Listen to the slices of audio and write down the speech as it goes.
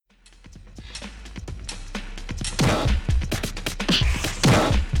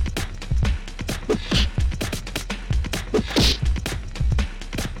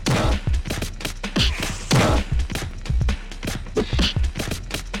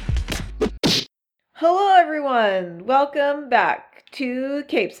Hello, everyone. Welcome back to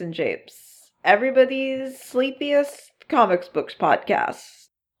Capes and Japes, everybody's sleepiest comics books podcast.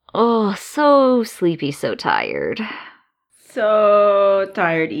 Oh, so sleepy, so tired. So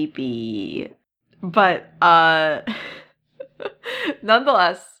tired, EP. But,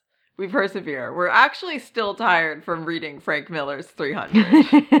 nonetheless, we persevere. We're actually still tired from reading Frank Miller's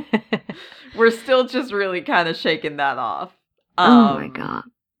 300. We're still just really kind of shaking that off. Oh my god.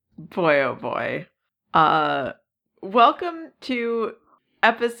 Boy, oh boy. Welcome to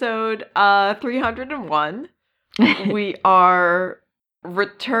episode 301. We are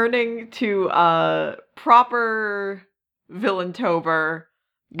returning to proper Villaintober.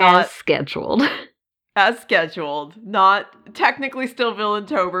 As scheduled. As scheduled. Not technically still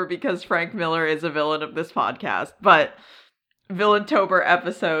Villaintober because Frank Miller is a villain of this podcast, but Villaintober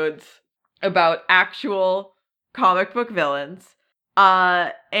episodes about actual comic book villains.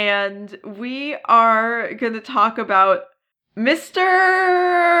 And we are going to talk about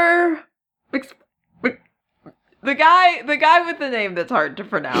Mr. The guy with the name that's hard to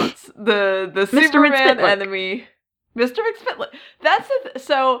pronounce. The Superman Mxyzptlk. enemy. Mr. Mxyzptlk. That's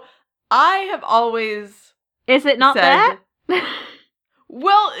so I have always Is it not said, that?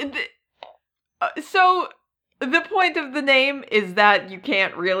 Well, so the point of the name is that you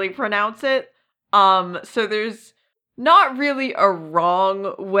can't really pronounce it. So there's not really a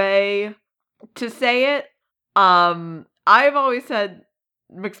wrong way to say it. I've always said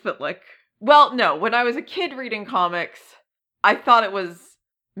Mxyzptlk. Well, no, when I was a kid reading comics, I thought it was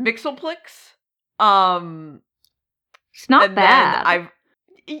Mxyzptlk. It's not bad.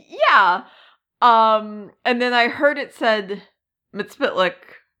 Yeah. And then I heard it said Mxyzptlk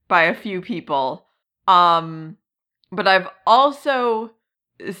by a few people. But I've also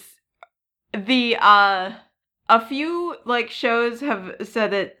a few shows have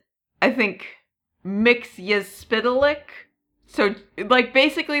said it, I think, Mxyzptlk. So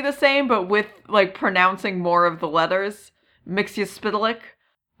basically the same, but with pronouncing more of the letters. Mxyzptlk.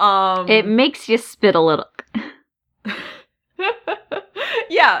 It makes you spit a little.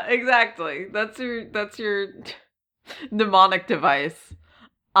 Yeah, exactly. That's your mnemonic device.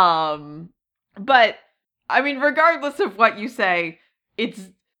 But I mean, regardless of what you say, it's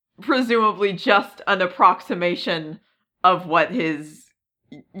presumably just an approximation of what his,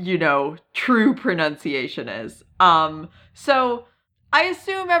 true pronunciation is. So I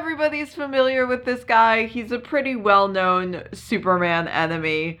assume everybody's familiar with this guy. He's a pretty well-known Superman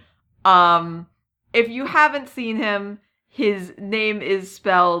enemy. If you haven't seen him, his name is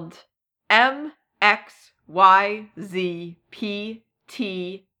spelled Mxyzptlk.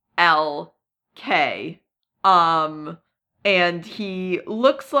 And he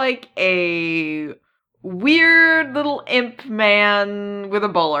looks like a weird little man with a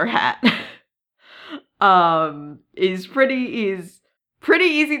bowler hat. He's pretty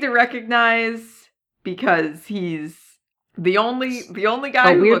easy to recognize because he's the only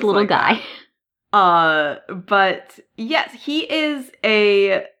guy who weird looks little like guy. That. But yes, he is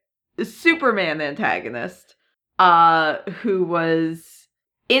a Superman antagonist, who was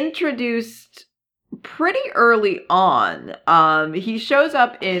introduced pretty early on. He shows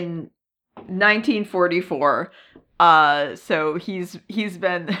up in 1944. So he's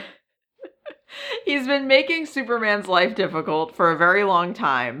been he's been making Superman's life difficult for a very long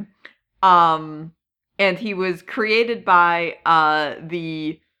time. And he was created by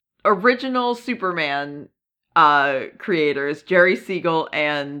the original Superman creators, Jerry Siegel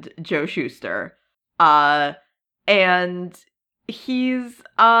and Joe Shuster. And he's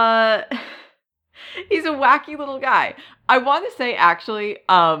he's a wacky little guy. I want to say, actually,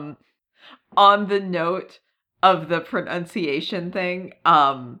 on the note of the pronunciation thing,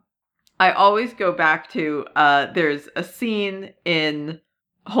 I always go back to, there's a scene in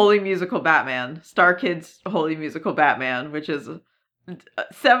Holy Musical Batman, Star Kid's Holy Musical Batman, which is a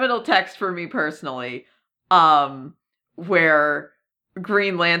seminal text for me personally, where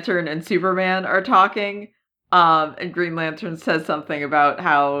Green Lantern and Superman are talking, and Green Lantern says something about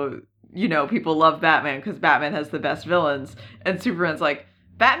how, people love Batman because Batman has the best villains, and Superman's like,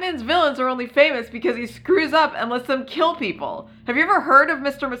 Batman's villains are only famous because he screws up and lets them kill people. Have you ever heard of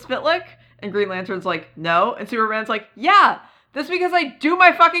Mr. Mxyzptlk? And Green Lantern's like, no. And Superman's like, yeah, that's because I do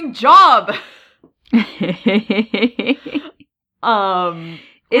my fucking job. Which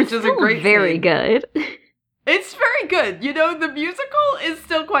is a great very scene. Good. It's very good. The musical is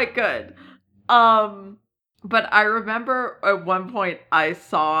still quite good. But I remember at one point I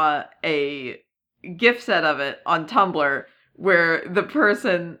saw a GIF set of it on Tumblr where the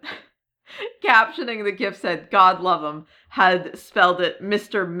person captioning the GIF said, God love him, had spelled it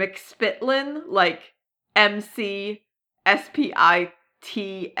Mr. Mxyzptlk, like Mxyzptlk,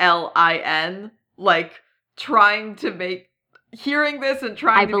 like trying to make, hearing this and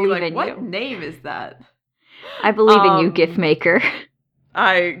trying to be like, what name is that? I believe in you, GIF maker.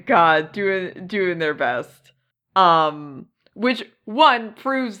 God, doing their best. Which, one,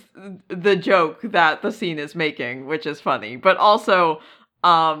 proves the joke that the scene is making, which is funny, but also,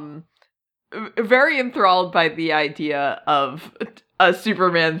 very enthralled by the idea of a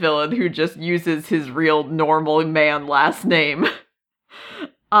Superman villain who just uses his real normal man last name.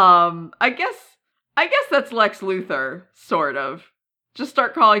 I guess that's Lex Luthor, sort of. Just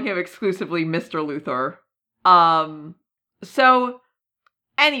start calling him exclusively Mr. Luthor. So,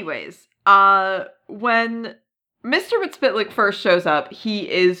 anyways, when Mr. Mxyzptlk first shows up, he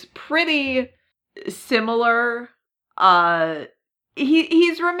is pretty similar.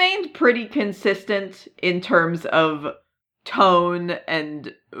 He's remained pretty consistent in terms of tone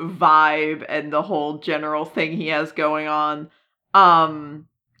and vibe and the whole general thing he has going on.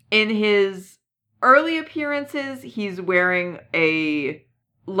 In his early appearances, he's wearing a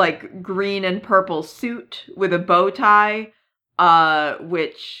like green and purple suit with a bow tie,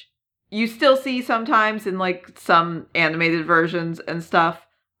 which you still see sometimes in like some animated versions and stuff.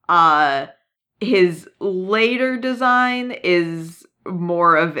 His later design is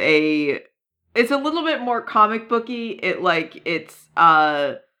more of it's a little bit more comic booky. It's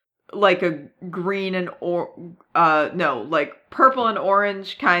like a green and like purple and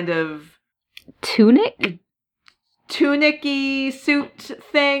orange kind of tunic-y suit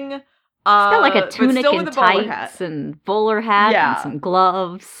thing. It's got like a tunic and tights and bowler hat and some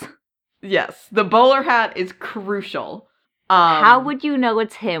gloves. Yes, the bowler hat is crucial. How would you know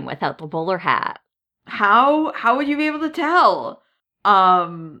it's him without the bowler hat? How would you be able to tell?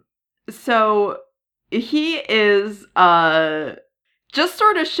 So he is just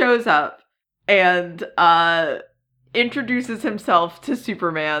sort of shows up and introduces himself to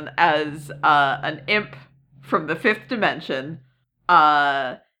Superman as an imp from the 5th dimension,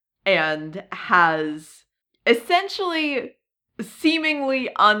 and has essentially seemingly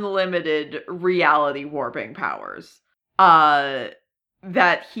unlimited reality warping powers.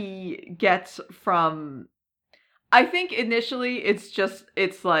 That he gets from, I think initially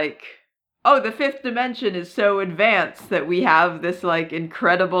it's like, oh, the 5th dimension is so advanced that we have this like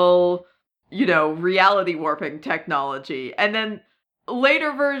incredible, reality warping technology. And then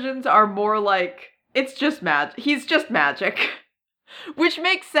later versions are more like, it's just he's just magic. Which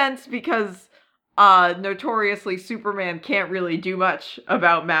makes sense because, notoriously Superman can't really do much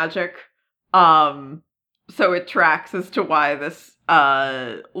about magic. So it tracks as to why this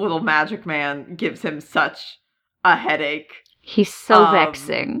little magic man gives him such a headache. He's so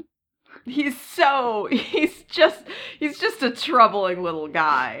vexing. He's just a troubling little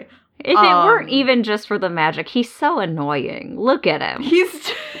guy. If it weren't even just for the magic, he's so annoying. Look at him.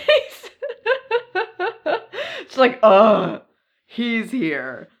 He's it's like, he's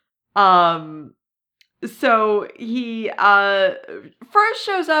here. So he first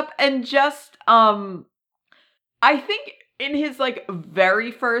shows up and just I think in his like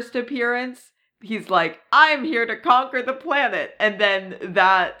very first appearance, he's like, I'm here to conquer the planet. And then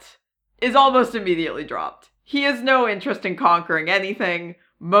that is almost immediately dropped. He has no interest in conquering anything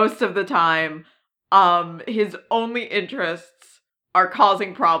most of the time. His only interests are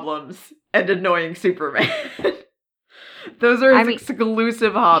causing problems and annoying Superman. Those are his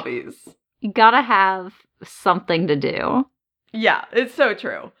exclusive hobbies. You gotta have something to do. Yeah, it's so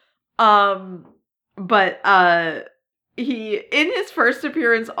true. But he, in his first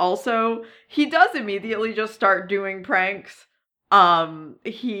appearance also, he does immediately just start doing pranks. Many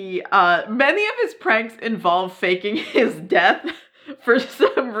of his pranks involve faking his death for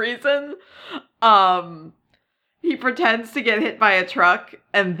some reason. He pretends to get hit by a truck,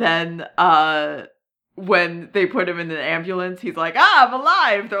 and then, when they put him in an ambulance, he's like, I'm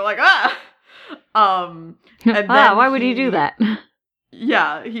alive! They're like, and then why would he do that?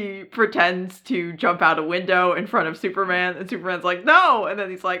 Yeah, he pretends to jump out a window in front of Superman, and Superman's like, no! And then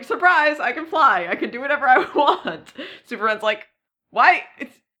he's like, surprise, I can fly, I can do whatever I want. Superman's like, why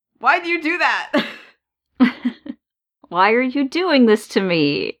do you do that? Why are you doing this to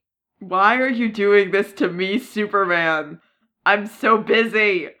me? Why are you doing this to me, Superman? I'm so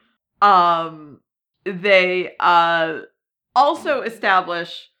busy. They, also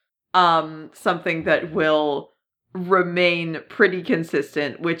establish, something that will remain pretty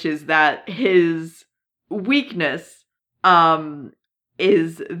consistent, which is that his weakness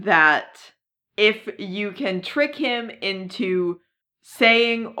is that if you can trick him into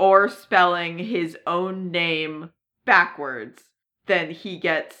saying or spelling his own name backwards, then he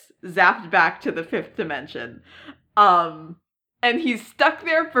gets zapped back to the 5th dimension. And he's stuck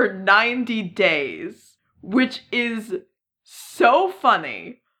there for 90 days, which is so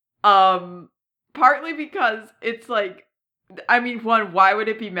funny. Partly because it's like, I mean, one, why would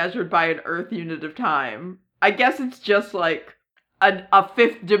it be measured by an Earth unit of time? I guess it's just like a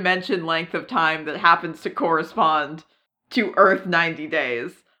 5th dimension length of time that happens to correspond to Earth 90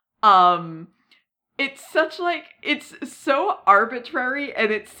 days. It's such like, it's so arbitrary,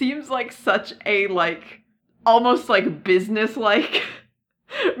 and it seems like such a like, almost like business-like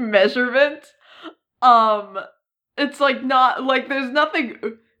measurement. It's like not, like there's nothing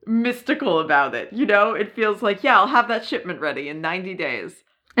mystical about it, you know? It feels like, yeah, I'll have that shipment ready in 90 days.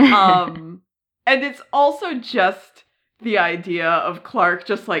 And it's also just the idea of Clark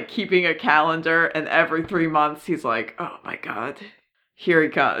just like keeping a calendar, and every 3 months he's like, oh my god, here he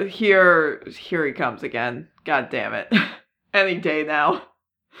comes, here he comes again. God damn it. Any day now.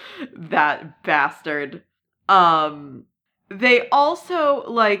 That bastard. They also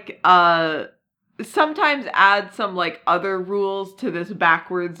like sometimes add some like other rules to this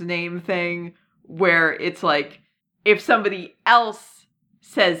backwards name thing, where it's like if somebody else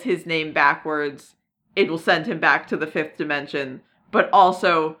says his name backwards, it will send him back to the 5th dimension, but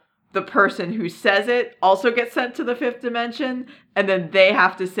also the person who says it also gets sent to the 5th dimension, and then they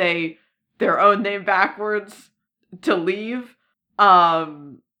have to say their own name backwards to leave,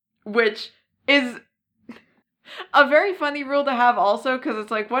 which is a very funny rule to have also, because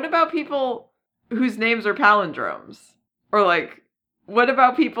it's like, what about people whose names are palindromes? Or like, what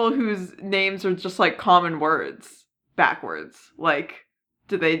about people whose names are just like common words backwards? Like,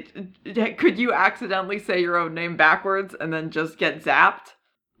 could you accidentally say your own name backwards and then just get zapped?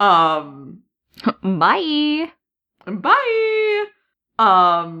 Bye!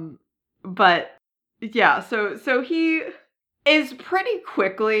 But yeah, so he is pretty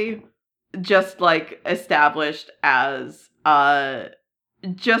quickly just like established as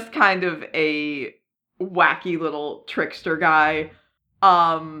just kind of a wacky little trickster guy,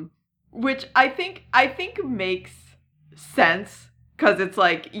 which I think makes sense, because it's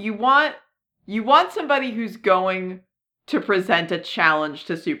like you want somebody who's going to present a challenge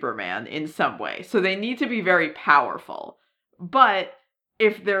to Superman in some way, so they need to be very powerful. But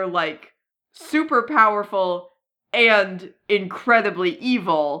if they're like super powerful and incredibly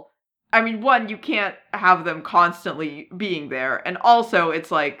evil, I mean, one, you can't have them constantly being there. And also, it's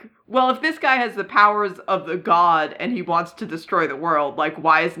like, well, if this guy has the powers of the god and he wants to destroy the world, like,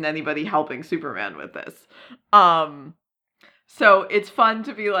 why isn't anybody helping Superman with this? So it's fun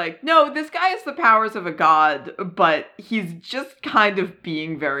to be like, no, this guy has the powers of a god, but he's just kind of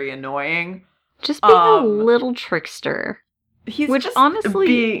being very annoying. Just being a little trickster. Which just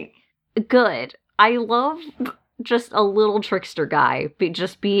honestly good. I love just a little trickster guy,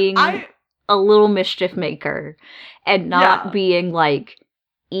 just being a little mischief maker and not being like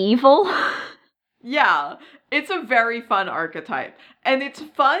evil. Yeah, it's a very fun archetype, and it's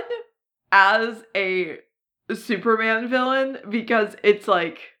fun as a Superman villain because it's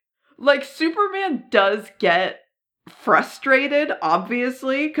like Superman does get frustrated,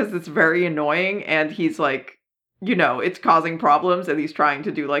 obviously, because it's very annoying, and he's like, you know, it's causing problems, and he's trying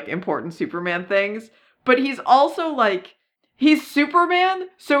to do like important Superman things. But he's also, like, he's Superman,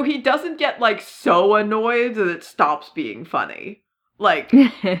 so he doesn't get, like, so annoyed that it stops being funny. Like,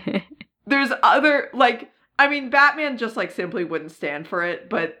 there's other, like, I mean, Batman just, like, simply wouldn't stand for it,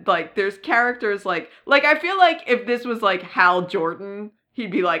 but, like, there's characters, like, I feel like if this was, like, Hal Jordan,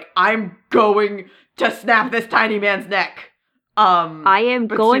 he'd be like, I'm going to snap this tiny man's neck. I am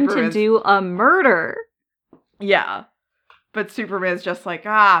going to do a murder. Yeah. But Superman's just like,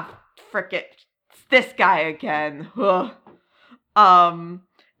 frick it. This guy again. Ugh. And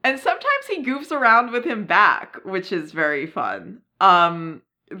sometimes he goofs around with him back, which is very fun.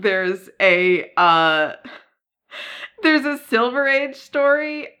 There's a Silver Age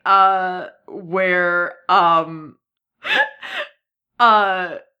story where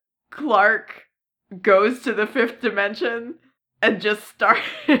Clark goes to the 5th dimension and just starts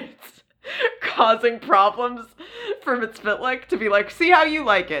causing problems for Mxyzptlk to be like, see how you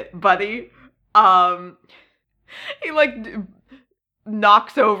like it, buddy. He like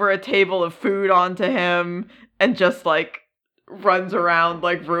knocks over a table of food onto him and just like runs around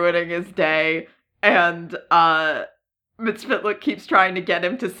like ruining his day, and Mxyzptlk keeps trying to get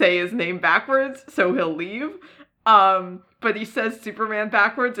him to say his name backwards so he'll leave, but he says Superman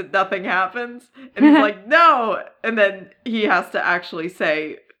backwards and nothing happens, and he's like, no, and then he has to actually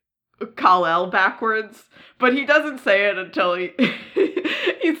say Kal-El backwards, but he doesn't say it until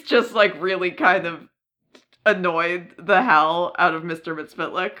he's just like really kind of annoyed the hell out of Mr.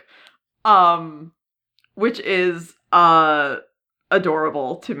 Mxyzptlk, which is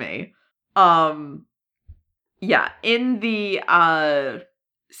adorable to me. Yeah, in the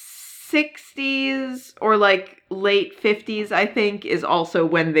 60s or like late 50s, I think, is also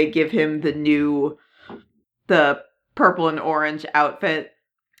when they give him the purple and orange outfit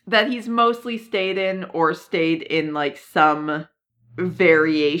that he's mostly stayed in like some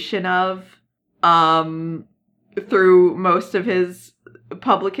variation of through most of his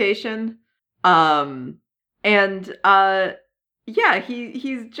publication. And yeah,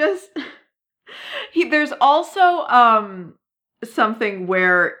 he's just there's also something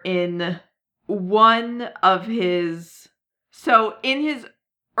where in one of his in his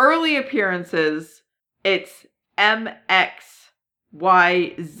early appearances, it's Mxyzptlk.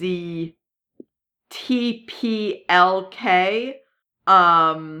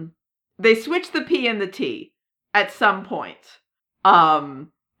 They switch the P and the T at some point. And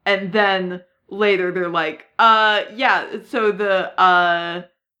then later they're like, yeah, so the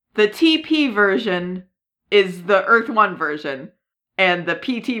TP version is the Earth 1 version, and the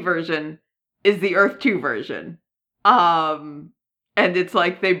PT version is the Earth 2 version. And it's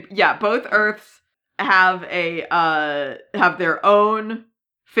like both Earths have have their own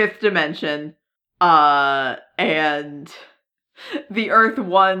fifth dimension, and the Earth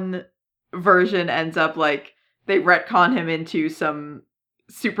 1 version ends up like they retcon him into some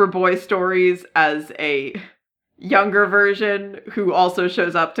Superboy stories as a younger version who also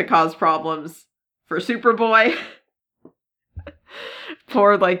shows up to cause problems for Superboy.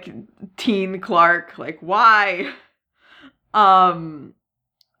 Poor like teen Clark, like why? But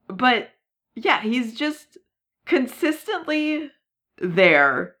yeah, he's just consistently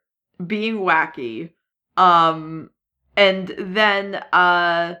there being wacky. And then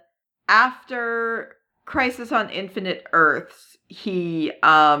after Crisis on Infinite Earths, he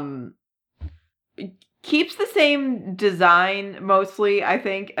keeps the same design mostly, I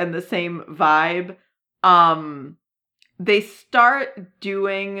think, and the same vibe. They start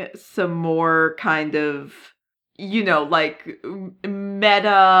doing some more kind of, like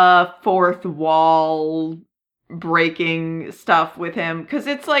meta fourth wall breaking stuff with him, because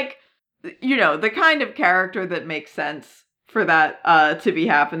it's like, the kind of character that makes sense for that to be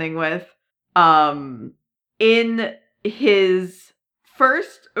happening with. In his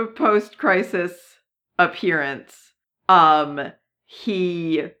first post-crisis appearance,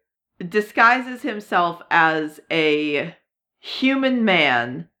 he disguises himself as a human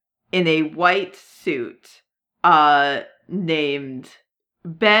man in a white suit, named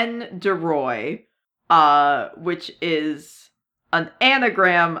Ben DeRoy, which is an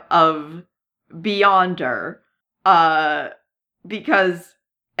anagram of Beyonder, because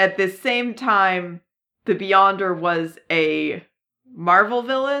at this same time, the Beyonder was a Marvel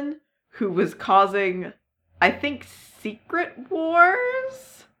villain who was causing, I think, secret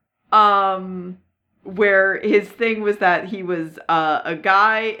wars? Where his thing was that he was a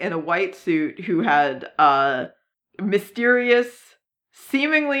guy in a white suit who had mysterious,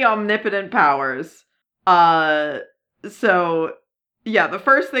 seemingly omnipotent powers. So, yeah, the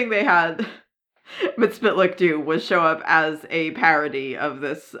first thing they had Mxyzptlk do was show up as a parody of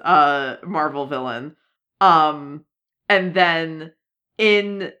this Marvel villain. And then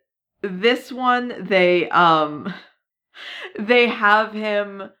in this one, they have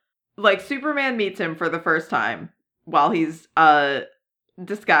him, like, Superman meets him for the first time while he's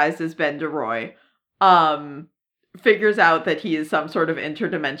disguised as Ben DeRoy, figures out that he is some sort of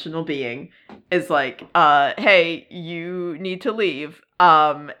interdimensional being, is like, hey, you need to leave.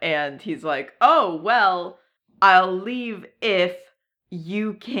 And he's like, oh, well, I'll leave if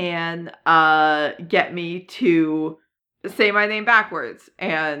you can get me to say my name backwards.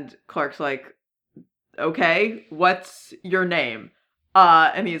 And Clark's like, okay, what's your name?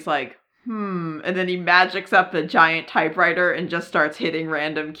 And he's like, and then he magics up the giant typewriter and just starts hitting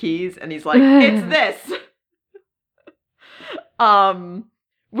random keys, and he's like, it's this!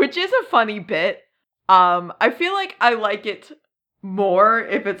 Which is a funny bit. I feel like I like it more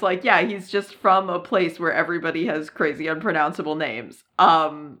if it's like, yeah, he's just from a place where everybody has crazy unpronounceable names.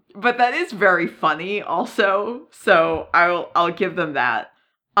 But that is very funny also, so I'll give them that.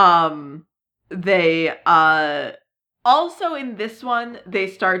 They also in this one, they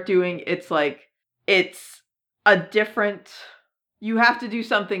start doing, it's a different, you have to do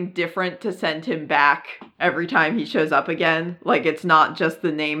something different to send him back every time he shows up again. Like, it's not just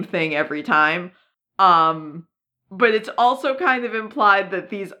the name thing every time. but it's also kind of implied that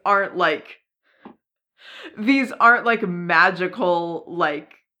these aren't like magical,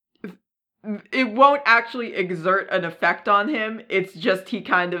 like, it won't actually exert an effect on him. It's just he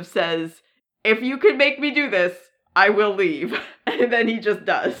kind of says, if you can make me do this, I will leave. And then he just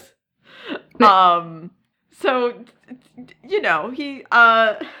does. So, you know, he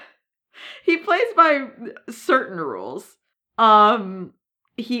plays by certain rules.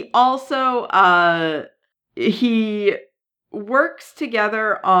 He also, he works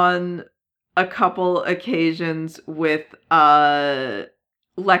together on a couple occasions with,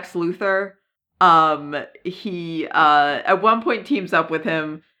 Lex Luthor. He, at one point teams up with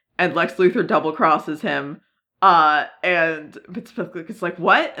him, and Lex Luthor double crosses him. And Mxyzptlk is like,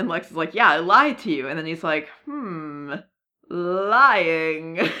 what? And Lex is like, yeah, I lied to you. And then he's like,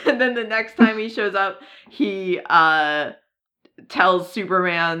 lying. And then the next time he shows up, he, tells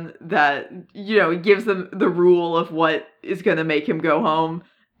Superman that, you know, he gives them the rule of what is gonna make him go home.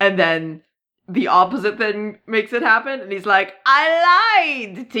 And then the opposite thing makes it happen. And he's like,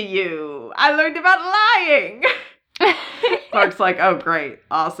 I lied to you. I learned about lying. Clark's like, oh, great.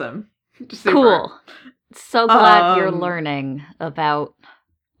 Awesome. Super. Cool. So glad you're learning about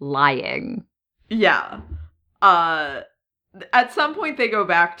lying. Yeah. At some point they go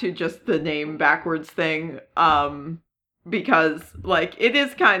back to just the name backwards thing, because, like, it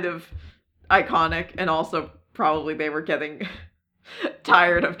is kind of iconic, and also probably they were getting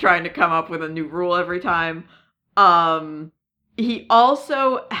tired of trying to come up with a new rule every time. He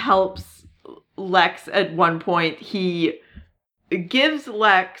also helps Lex at one point. He gives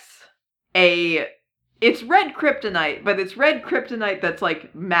Lex it's red kryptonite, but it's red kryptonite that's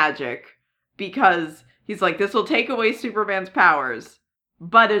like magic, because he's like, this will take away Superman's powers,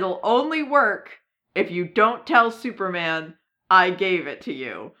 but it'll only work if you don't tell Superman I gave it to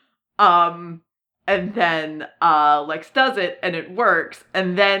you. And then Lex does it, and it works,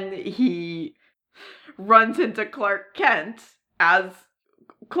 and then he runs into Clark Kent as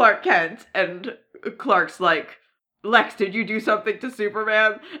Clark Kent, and Clark's like, Lex, did you do something to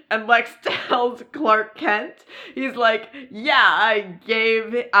Superman? And Lex tells Clark Kent, he's like, yeah, a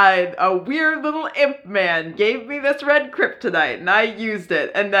weird little imp man gave me this red kryptonite, and I used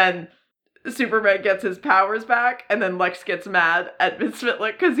it. And then Superman gets his powers back, and then Lex gets mad at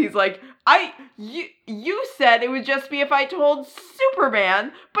Mxyzptlk, because he's like, you said it would just be if I told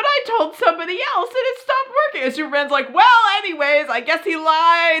Superman, but I told somebody else and it stopped working. And Superman's like, well, anyways, I guess he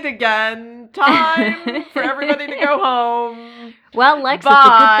lied again. Time for everybody to go home. Well, Lex, Bye. It's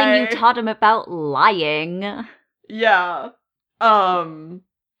a good thing you taught him about lying. Yeah.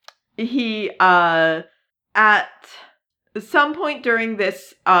 He, at some point during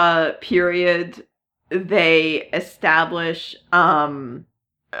this, period, they establish,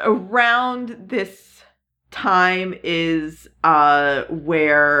 around this time is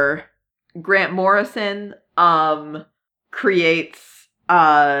where Grant Morrison creates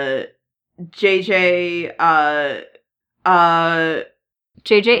JJ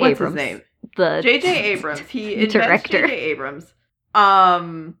JJ what's Abrams. His name? The JJ Abrams. He invents director. JJ Abrams.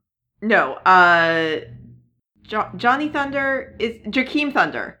 Johnny Thunder is Jakeem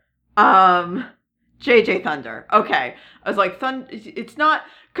Thunder. JJ Thunder. Okay. I was like, it's not,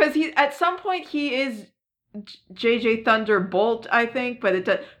 because at some point he is JJ Thunderbolt, I think, but it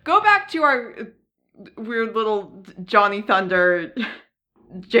does. Go back to our weird little Johnny Thunder,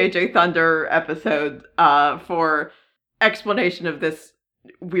 JJ Thunder episode, for explanation of this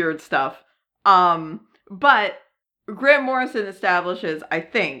weird stuff. But Grant Morrison establishes, I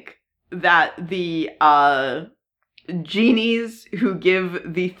think, that the, genies who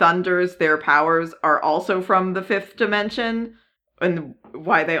give the Thunders their powers are also from the fifth dimension, and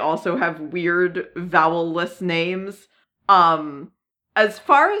why they also have weird vowel-less names. As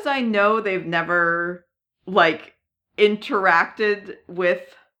far as I know, they've never, like, interacted with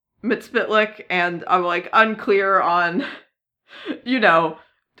Mxyzptlk, and I'm, like, unclear on, you know,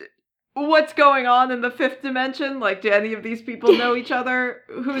 what's going on in the fifth dimension. Like, do any of these people know each other?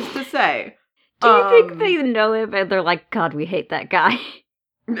 Who's to say? Do you think they know him and they're like, God, we hate that guy?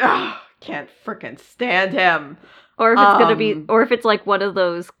 Can't frickin' stand him. Or if it's gonna be, or if it's like one of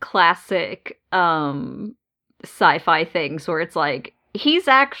those classic sci-fi things where it's like, he's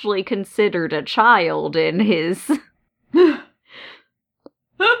actually considered a child in his.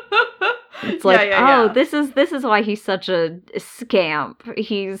 It's like, yeah. This is why he's such a scamp.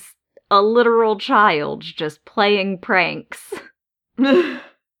 He's a literal child just playing pranks.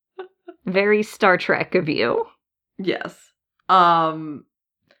 Very Star Trek of you. Yes. At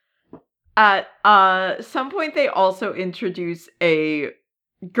some point they also introduce a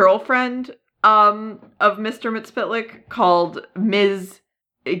girlfriend of Mr. Mxyzptlk called Ms.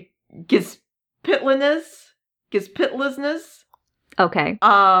 Gizpitlizness. Okay.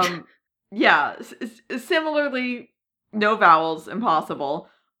 Yeah, similarly, no vowels, impossible.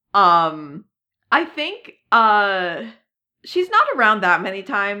 I think, she's not around that many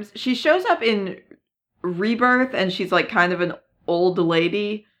times. She shows up in Rebirth, and she's, like, kind of an old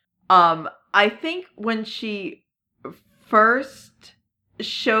lady. I think when she first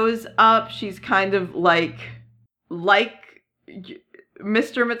shows up, she's kind of like Mr.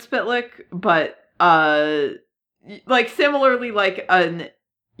 Mxyzptlk, but, like, similarly, like, an,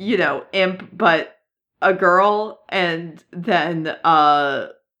 imp, but a girl, and then,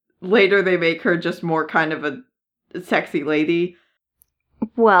 later they make her just more kind of a sexy lady.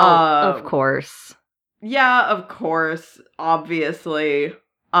 Well, of course. Yeah, of course, obviously.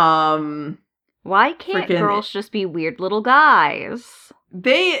 Why can't girls just be weird little guys?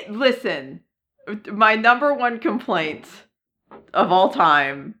 Listen, my number one complaint of all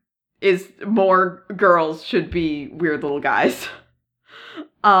time is more girls should be weird little guys.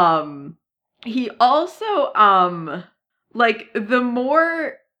 He also, like, the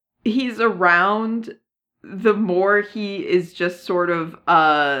more he's around, the more he is just sort of,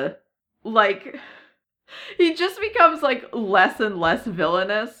 like, he just becomes, like, less and less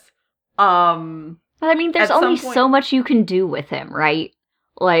villainous. I mean, there's only so much you can do with him, right?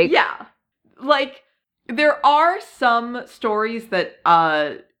 Like, yeah. Like, there are some stories that,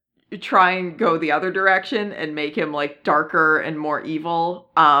 try and go the other direction and make him, like, darker and more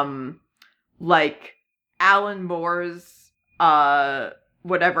evil. Like, Alan Moore's,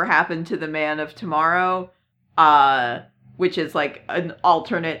 Whatever Happened to the Man of Tomorrow, which is, like, an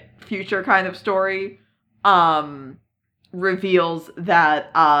alternate future kind of story, reveals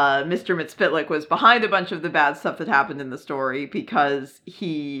that Mr. Mxyzptlk was behind a bunch of the bad stuff that happened in the story because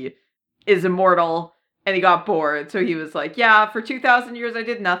he is immortal and he got bored. So he was like, yeah, for 2,000 years I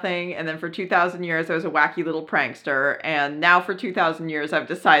did nothing, and then for 2,000 years I was a wacky little prankster, and now for 2,000 years I've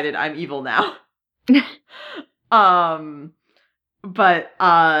decided I'm evil now. But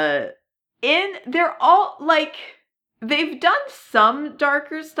they're all, like, they've done some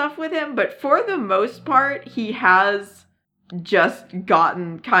darker stuff with him, but for the most part, he has just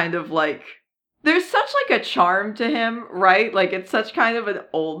gotten kind of, like, there's such, like, a charm to him, right? Like, it's such kind of an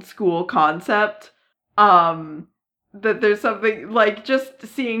old school concept, that there's something, like, just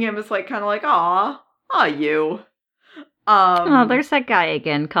seeing him is, like, kind of like, aw, you. Oh, there's that guy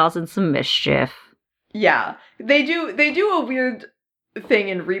again, causing some mischief. Yeah. They do a weird thing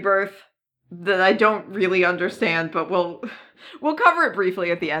in Rebirth that I don't really understand, but we'll cover it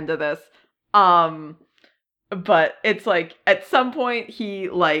briefly at the end of this. But it's like, at some point he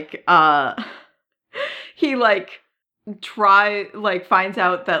finds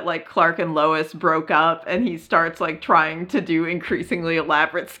out that, like, Clark and Lois broke up, and he starts, like, trying to do increasingly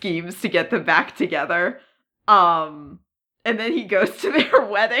elaborate schemes to get them back together. And then he goes to their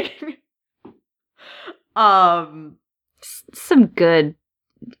wedding. Some good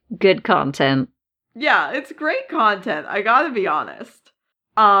content. Yeah, it's great content, I gotta be honest.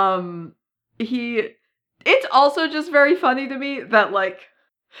 It's also just very funny to me that, like,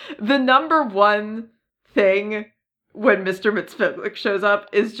 the number one thing when Mr. Mxyzptlk shows up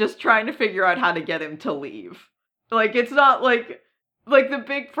is just trying to figure out how to get him to leave. Like, it's not like the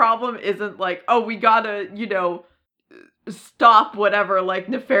big problem isn't like, oh, we gotta, stop whatever, like,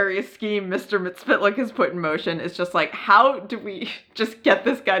 nefarious scheme Mr. Mxyzptlk has put in motion. It's just like, how do we just get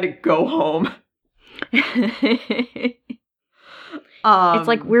this guy to go home? It's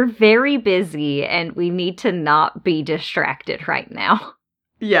like, we're very busy and we need to not be distracted right now.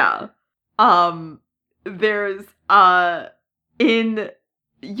 Yeah. There's, in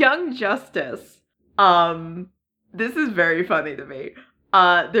Young Justice, this is very funny to me.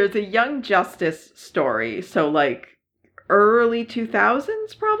 There's a Young Justice story, so, like, early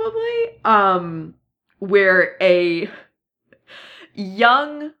 2000s, probably, where a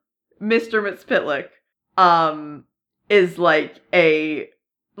young Mr. Mxyzptlk, is, like, a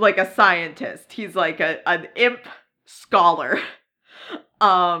scientist. He's, like, an imp scholar,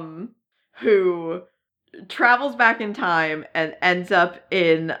 who travels back in time and ends up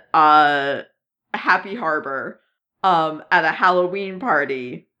in, Happy Harbor, at a Halloween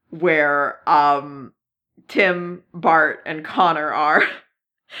party where, Tim, Bart, and Connor are.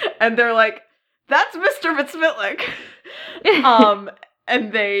 And they're like, that's Mr. Mxyzptlk!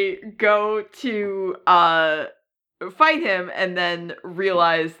 And they go to, fight him, and then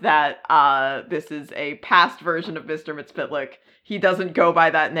realize that, this is a past version of Mr. Mxyzptlk. he doesn't go by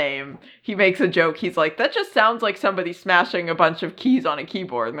that name. He makes a joke. He's like, that just sounds like somebody smashing a bunch of keys on a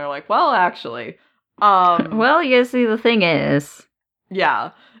keyboard. And they're like, well, actually. Well, you see, the thing is.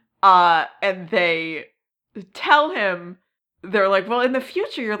 Yeah. And they tell him, they're like, well, in the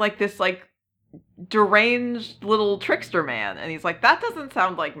future, you're like this, like, deranged little trickster man. And he's like, that doesn't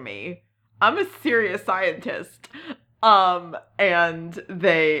sound like me. I'm a serious scientist. And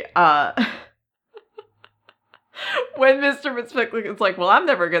they, when Mr. Mxyzptlk is like, well, I'm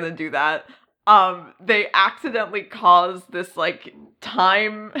never gonna do that, they accidentally cause this, like,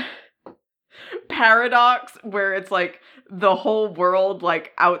 time paradox where it's, like, the whole world,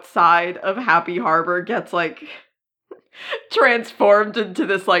 like, outside of Happy Harbor gets, like, transformed into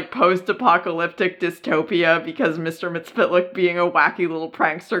this, like, post-apocalyptic dystopia because Mr. Mxyzptlk, being a wacky little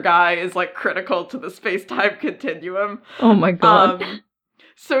prankster guy, is, like, critical to the space-time continuum. Oh my god.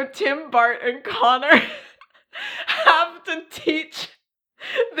 So Tim, Bart, and Connor have to teach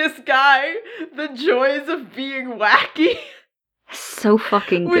this guy the joys of being wacky. So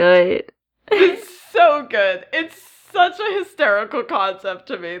fucking good. It's so good. It's such a hysterical concept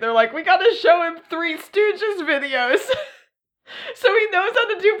to me. They're like, we gotta show him Three Stooges videos so he knows how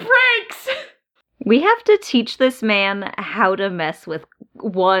to do pranks. We have to teach this man how to mess with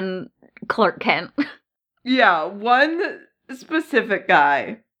one Clark Kent. Yeah, one specific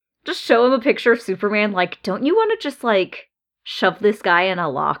guy. Just show him a picture of Superman, like, don't you want to just, like, shove this guy in a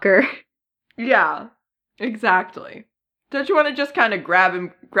locker? Yeah, exactly. Don't you want to just kind of grab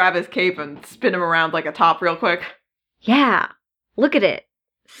his cape and spin him around like a top real quick? Yeah, look at it.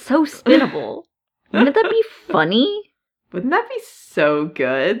 So spinnable. Wouldn't that be funny? Wouldn't that be so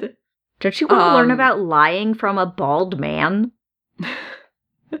good? Don't you want to learn about lying from a bald man?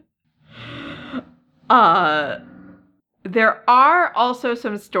 There are also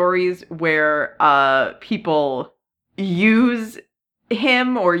some stories where people use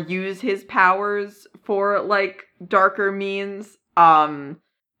him or use his powers for, like, darker means.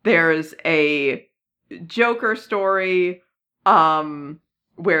 There's a Joker story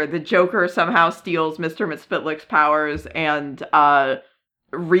where the Joker somehow steals Mr. Mxyzptlk's powers and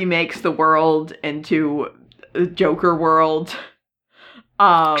remakes the world into a Joker world.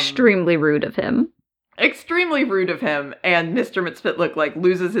 Extremely rude of him. Extremely rude of him, and Mr. Mxyzptlk, like,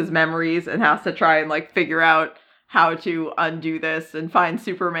 loses his memories and has to try and, like, figure out how to undo this and find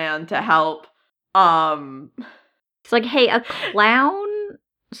Superman to help. It's like, hey, a clown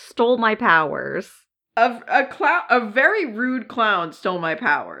stole my powers. A very rude clown stole my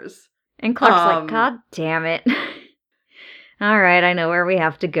powers. And Clark's like, god damn it. Alright, I know where we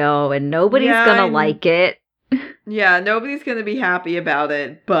have to go, and nobody's gonna like it. Yeah, nobody's gonna be happy about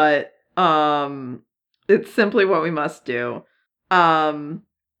it, but, it's simply what we must do. And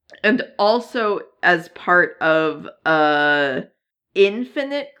also, as part of,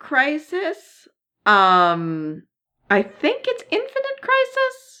 Infinite Crisis, I think it's Infinite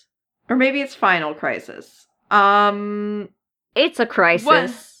Crisis? Or maybe it's Final Crisis. It's a crisis.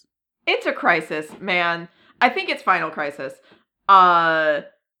 What? It's a crisis, man. I think it's Final Crisis. Superboy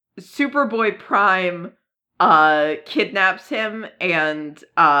Prime, kidnaps him and,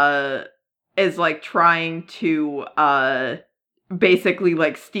 is, like, trying to, basically,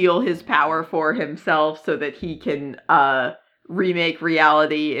 like, steal his power for himself so that he can, remake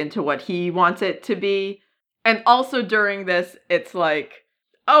reality into what he wants it to be. And also during this, it's like,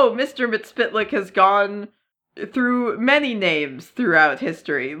 oh, Mr. Mxyzptlk has gone through many names throughout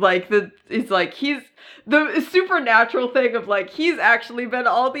history. Like, he's the supernatural thing of, like, he's actually been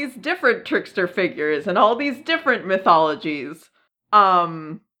all these different trickster figures and all these different mythologies.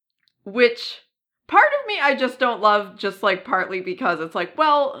 Which part of me I just don't love, just, like, partly because it's like,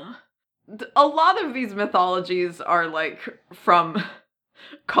 well, a lot of these mythologies are, like, from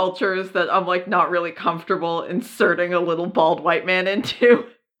cultures that I'm, like, not really comfortable inserting a little bald white man into.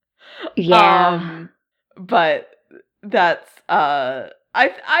 Yeah. But that's, I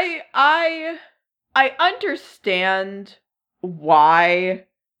understand why,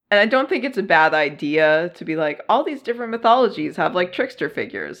 and I don't think it's a bad idea to be like, all these different mythologies have, like, trickster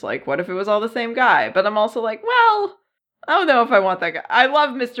figures. Like, what if it was all the same guy? But I'm also like, well, I don't know if I want that guy. I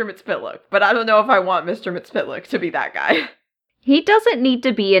love Mr. Mxyzptlk, but I don't know if I want Mr. Mxyzptlk to be that guy. He doesn't need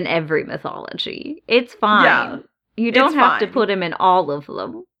to be in every mythology. It's fine. Yeah, you don't have to put him in all of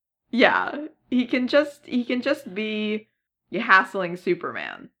them. Yeah, he can just be hassling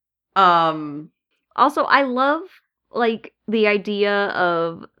Superman. Also, I love, like, the idea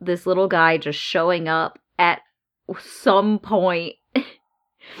of this little guy just showing up at some point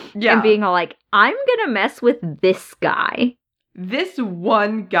and being all like, I'm gonna mess with this guy. This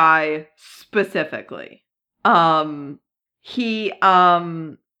one guy specifically. he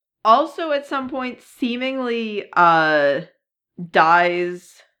also at some point seemingly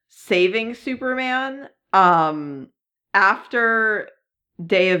dies saving Superman after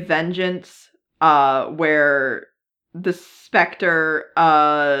Day of Vengeance, where the Spectre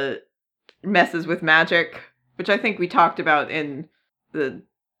messes with magic, which I think we talked about in the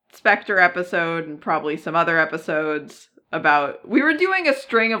Spectre episode and probably some other episodes about, we were doing a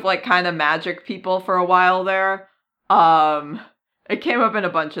string of like kind of magic people for a while there. It came up in a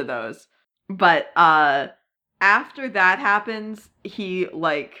bunch of those. But after that happens, he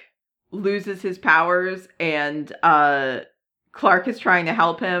like loses his powers, and Clark is trying to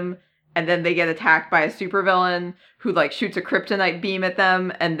help him, and then they get attacked by a supervillain who like shoots a kryptonite beam at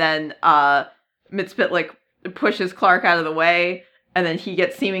them, and then Mxyzptlk pushes Clark out of the way, and then he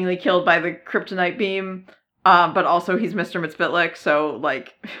gets seemingly killed by the kryptonite beam. But also he's Mr. Mxyzptlk, so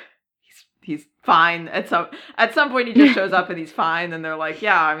like he's fine. At some point he just shows up and he's fine, and they're like,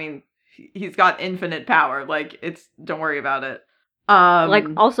 yeah, I mean, he's got infinite power. Like, don't worry about it. Like,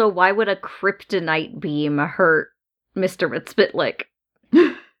 also, why would a kryptonite beam hurt Mr. Mxyzptlk?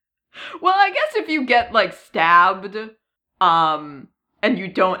 Well, I guess if you get like stabbed, and you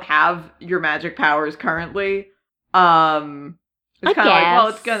don't have your magic powers currently, it's kind of like, well,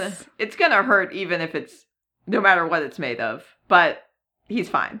 it's gonna hurt even if it's, no matter what it's made of, but he's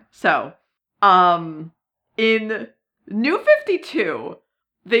fine. So, in New 52,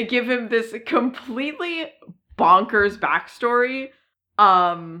 they give him this completely bonkers backstory,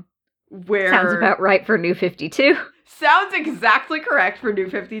 where... Sounds about right for New 52. Sounds exactly correct for New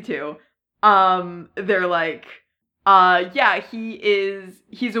 52. They're like, yeah,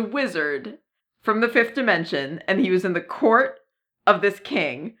 he's a wizard from the 5th dimension, and he was in the court of this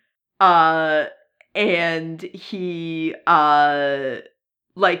king, and he,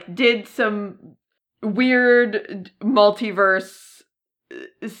 like, did some weird multiverse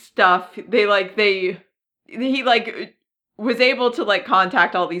stuff. He was able to, like,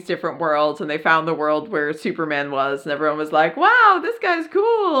 contact all these different worlds, and they found the world where Superman was, and everyone was like, wow, this guy's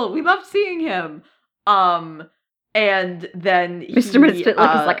cool, we love seeing him. And then Mr.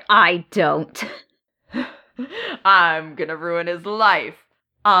 Mxyzptlk is like, I don't. I'm gonna ruin his life.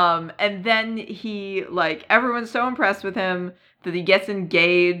 And then he, like, everyone's so impressed with him that he gets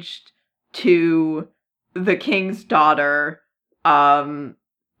engaged to the king's daughter,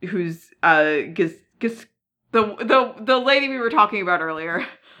 who's, the lady we were talking about earlier.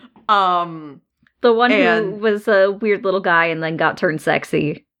 The one who was a weird little guy and then got turned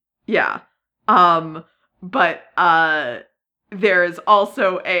sexy. Yeah. But there's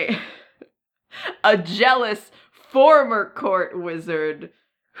also a jealous former court wizard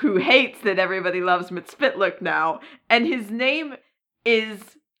who hates that everybody loves Mxyzptlk now, and his name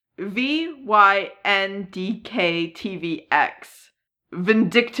is VYNDKTVX,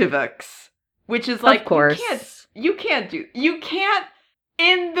 Vindictivux, which is like, of course. you can't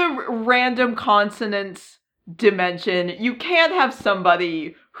in the random consonants dimension, you can't have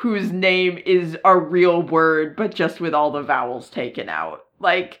somebody whose name is a real word, but just with all the vowels taken out.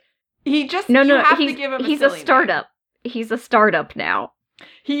 Like, you have to give him a he's a startup. Name. He's a startup now.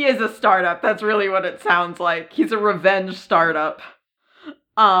 He is a startup. That's really what it sounds like. He's a revenge startup.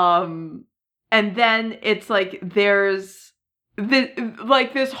 And then it's like, there's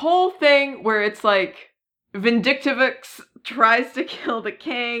this whole thing where it's like, Vindictivux tries to kill the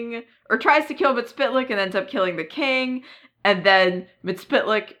king, or tries to kill Mxyzptlk and ends up killing the king, and then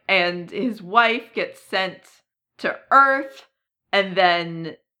Mxyzptlk and his wife get sent to Earth, and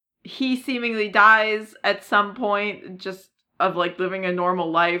then he seemingly dies at some point, just of like living a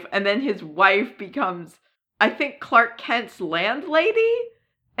normal life, and then his wife becomes, I think, Clark Kent's landlady,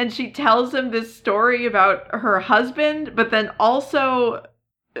 and she tells him this story about her husband, but then also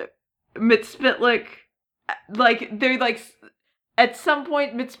Mxyzptlk, like, they're like, at some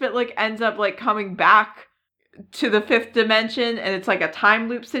point Mxyzptlk ends up like coming back to the 5th dimension, and it's like a time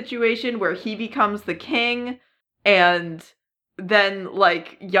loop situation where he becomes the king, and then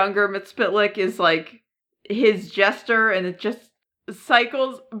like younger Mxyzptlk is like his jester, and it just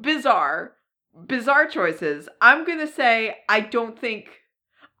cycles. Bizarre choices. I'm gonna say I think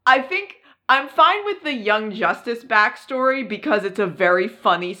I'm fine with the Young Justice backstory because it's a very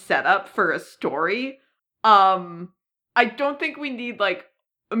funny setup for a story. I don't think we need like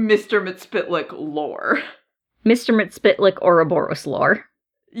Mr. Mxyzptlk lore. Mr. Mxyzptlk Ouroboros lore.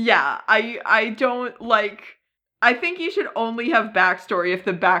 Yeah, I don't like. I think you should only have backstory if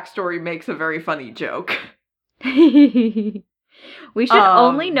the backstory makes a very funny joke. We should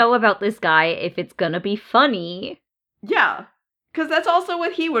only know about this guy if it's gonna be funny. Yeah, because that's also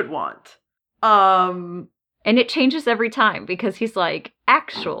what he would want. And And it changes every time because he's like,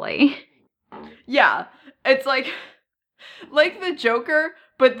 actually. Yeah. It's like the Joker,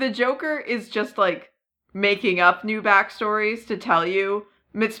 but the Joker is just like making up new backstories to tell you.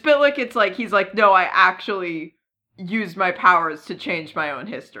 Mxyzptlk, it's like, he's like, no, I actually used my powers to change my own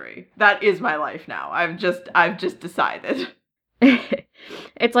history. That is my life now. I've just decided.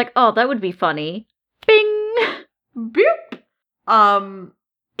 It's like, oh, that would be funny. Bing! Boop!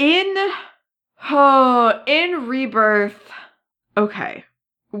 In Rebirth, okay.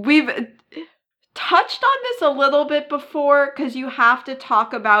 We've touched on this a little bit before, because you have to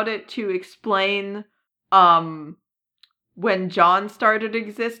talk about it to explain, when John started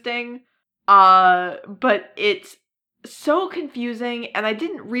existing. But it's so confusing, and I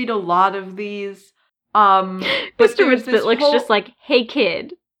didn't read a lot of these. Mr. Mxyzptlk's just like, hey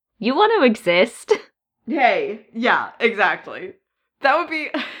kid, you want to exist? Hey, yeah, exactly. That would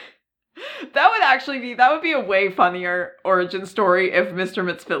be a way funnier origin story if Mr.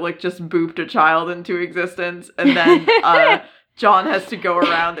 Mxyzptlk just booped a child into existence, and then John has to go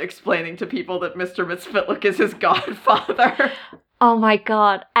around explaining to people that Mr. Mxyzptlk is his godfather. Oh my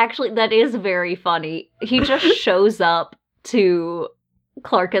god. Actually, that is very funny. He just shows up to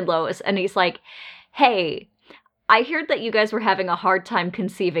Clark and Lois, and he's like, hey, I heard that you guys were having a hard time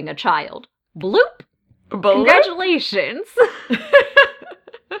conceiving a child. Bloop! Bloop. Congratulations!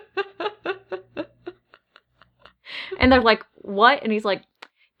 And they're like, what? And he's like,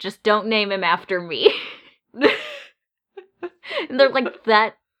 just don't name him after me. And they're like,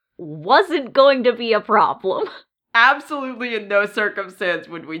 that wasn't going to be a problem. Absolutely in no circumstance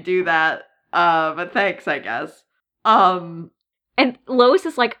would we do that. But thanks, I guess. And Lois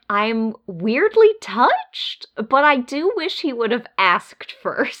is like, I'm weirdly touched, but I do wish he would have asked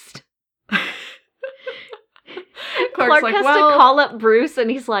first. Clark has to call up Bruce,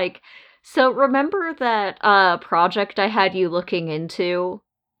 and he's like, so remember that project I had you looking into?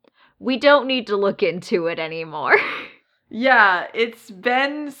 We don't need to look into it anymore. Yeah, it's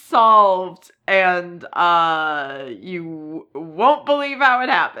been solved, and you won't believe how it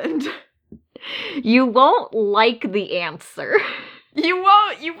happened. You won't like the answer. You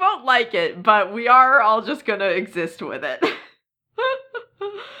won't like it, but we are all just gonna exist with it.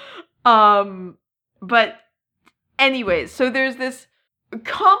 But anyways, so there's this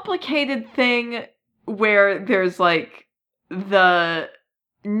complicated thing where there's like the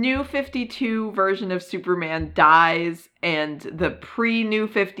New 52 version of Superman dies, and the pre-New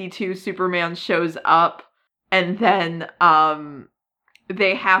 52 Superman shows up, and then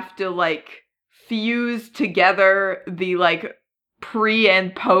they have to like fuse together the like pre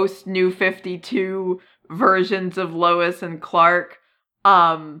and post New 52 versions of Lois and Clark.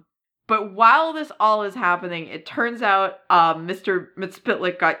 But while this all is happening, it turns out Mr.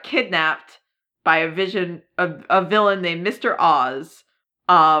 Mxyzptlk got kidnapped by a villain named Mr. Oz.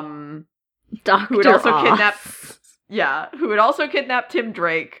 Dr. Who had also Oz. who had also kidnapped Tim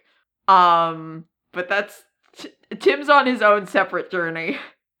Drake. But that's Tim's on his own separate journey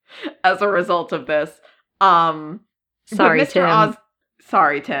as a result of this. Sorry, Tim.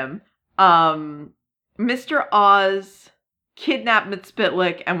 Sorry, Tim. Mr. Oz kidnapped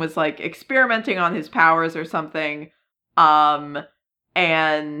Mxyzptlk and was like experimenting on his powers or something. And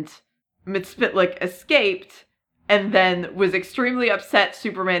Mxyzptlk escaped, and then was extremely upset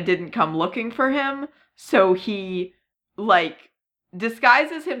Superman didn't come looking for him. So he like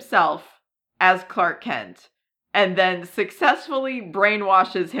disguises himself as Clark Kent, and then successfully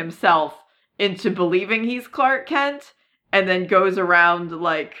brainwashes himself into believing he's Clark Kent, and then goes around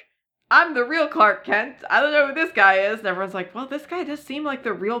like, I'm the real Clark Kent. I don't know who this guy is. And everyone's like, well, this guy does seem like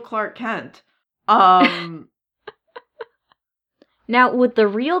the real Clark Kent. Now, would the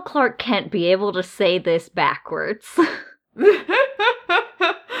real Clark Kent be able to say this backwards?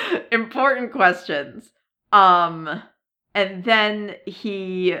 Important questions. And then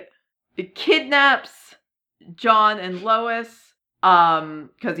he kidnaps John and Lois,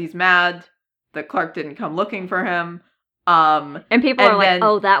 because he's mad that Clark didn't come looking for him. And people are like,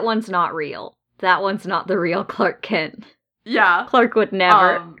 oh, that one's not real. That one's not the real Clark Kent. Yeah. Clark would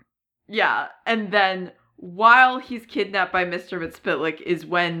never. Yeah. And then while he's kidnapped by Mr. Mxyzptlk is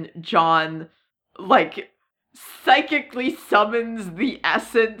when John, like, psychically summons the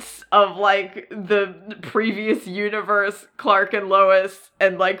essence of, like, the previous universe, Clark and Lois,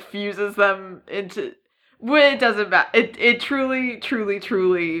 and, like, fuses them into... Well, it doesn't matter. It truly, truly,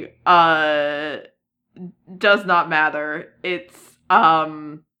 truly, does not matter. It's,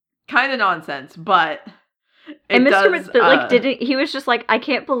 kind of nonsense, but... And Mr. Mxyzptlk he was just like, I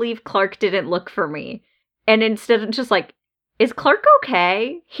can't believe Clark didn't look for me. And instead of just like, Is Clark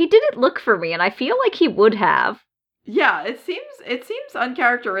okay? He didn't look for me, and I feel like he would have. Yeah, it seems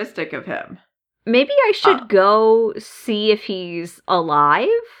uncharacteristic of him. Maybe I should go see if he's alive.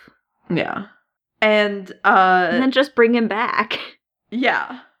 Yeah. And then just bring him back.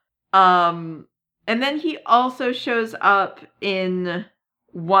 Yeah. And then he also shows up in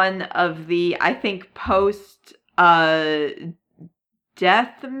one of the, I think, post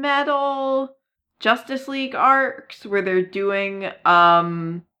death metal Justice League arcs where they're doing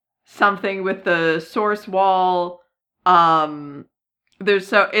something with the source wall.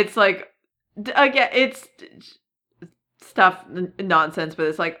 It's like, again, it's stuff nonsense, but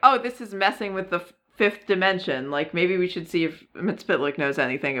it's like, oh, this is messing with the fifth dimension. Like, maybe we should see if Mxyzptlk knows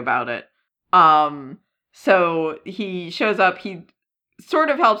anything about it. So he shows up, he sort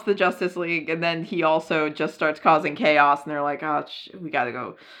of helps the Justice League, and then he also just starts causing chaos, and they're like, oh, we gotta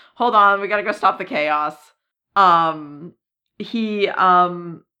go. Hold on, we gotta go stop the chaos. He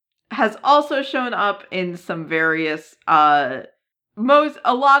has also shown up in some various a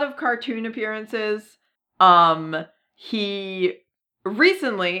lot of cartoon appearances. He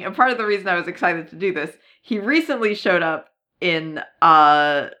recently, and part of the reason I was excited to do this, he recently showed up in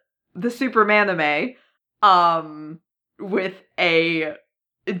the Superman anime with a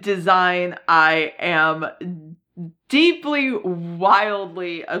design I am deeply,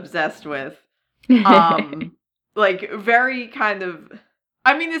 wildly obsessed with. Like, very kind of,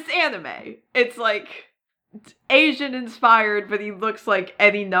 I mean, it's anime. It's like Asian inspired, but he looks like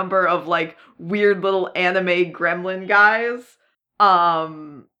any number of like weird little anime gremlin guys.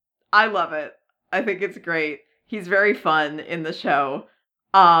 I love it. I think it's great. He's very fun in the show.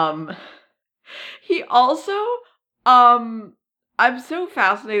 He also, I'm so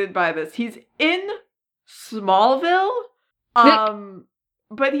fascinated by this. He's in Smallville,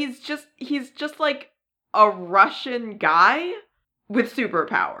 but he's just like a Russian guy with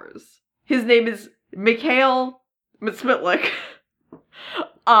superpowers. His name is Mikhail Mxyzptlk.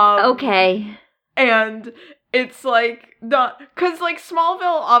 Okay. And it's like, because like Smallville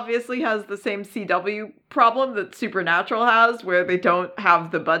obviously has the same CW problem that Supernatural has, where they don't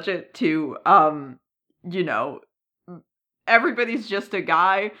have the budget to, everybody's just a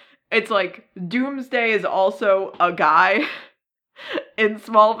guy. It's like Doomsday is also a guy in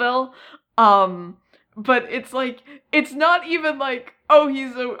Smallville. But it's like, it's not even like, oh,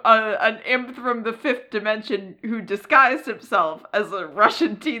 he's an imp from the fifth dimension who disguised himself as a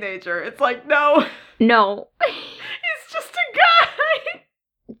Russian teenager. It's like, no. No. He's just a guy.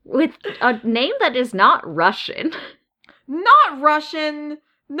 With a name that is not Russian. Not Russian.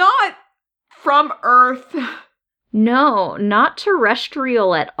 Not from Earth. No, not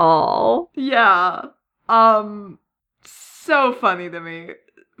terrestrial at all. Yeah. So funny to me.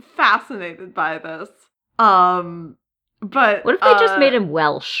 Fascinated by this. But what if they just made him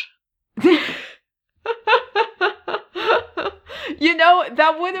Welsh? That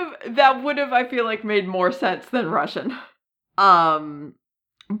would have I feel like made more sense than Russian.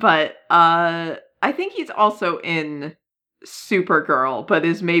 But I think he's also in Supergirl, but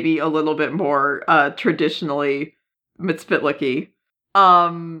is maybe a little bit more traditionally Mxyzptlk-y.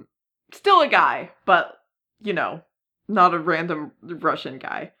 Still a guy, but not a random Russian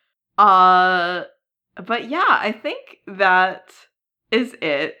guy. But yeah, I think that is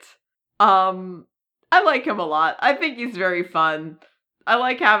it. I like him a lot. I think he's very fun. I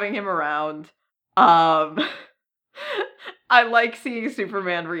like having him around. I like seeing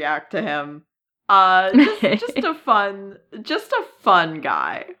Superman react to him. Just a fun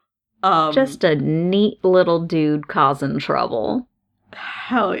guy. Just a neat little dude causing trouble.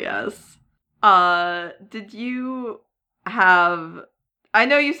 Hell yes. Did you have, I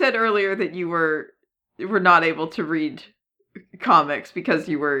know you said earlier that you were not able to read comics because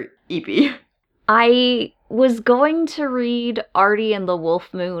you were eepy. I was going to read Artie and the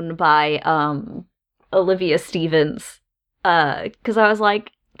Wolf Moon by Olivia Stevens, because I was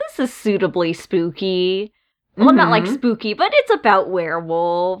like, this is suitably spooky. Well, not like spooky, but it's about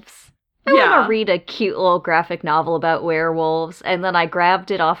werewolves. I want to read a cute little graphic novel about werewolves, and then I grabbed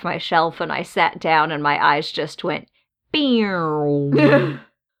it off my shelf and I sat down and my eyes just went, beow.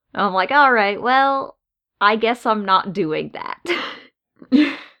 I'm like, all right, well, I guess I'm not doing that.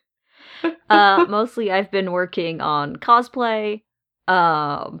 Mostly I've been working on cosplay.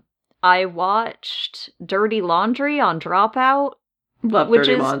 I watched Dirty Laundry on Dropout. Love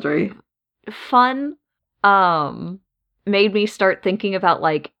Dirty Laundry. Fun. Made me start thinking about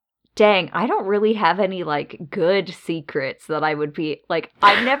like, dang, I don't really have any like good secrets that I would be like,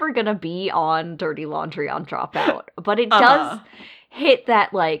 I'm never gonna be on Dirty Laundry on Dropout, but it does hit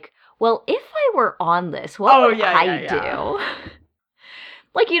that like, well, if I were on this, what would I do?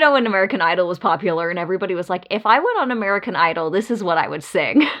 Like, you know, when American Idol was popular and everybody was like, if I went on American Idol, this is what I would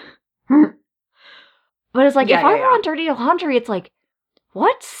sing. But it's like, if I were on Dirty Laundry, it's like,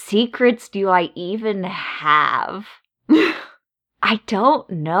 what secrets do I even have? I don't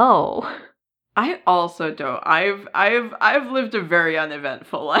know. I also don't. I've lived a very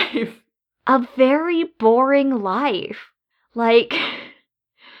uneventful life. A very boring life. Like,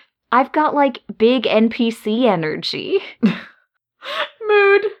 I've got, like, big NPC energy.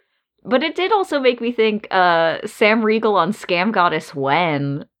 Mood. But it did also make me think, Sam Riegel on Scam Goddess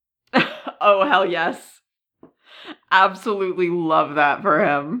When. Oh, hell yes. Absolutely love that for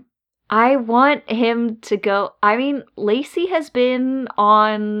him. I want him to go. I mean, Lacey has been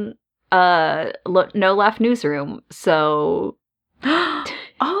on No Laugh Newsroom, so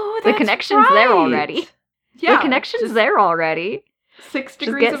oh, the connection's right. there already. Yeah, the connection's there already. 6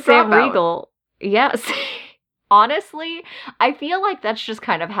 degrees just get of Sam dropout. Riegel. Yes, honestly, I feel like that's just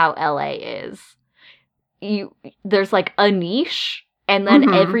kind of how LA is. There's like a niche, and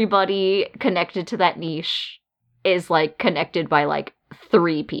then everybody connected to that niche is like connected by like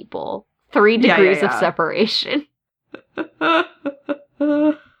 3 people. 3 degrees of separation.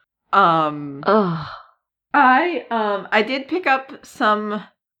 I did pick up some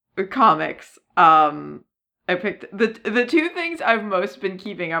comics. I picked the 2 things I've most been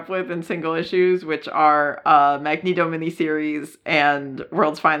keeping up with in single issues, which are Magneto miniseries and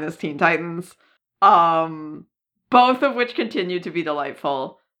World's Finest Teen Titans. Both of which continue to be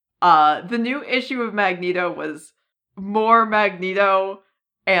delightful. The new issue of Magneto was more Magneto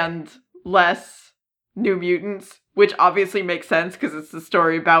and less New Mutants, which obviously makes sense because it's the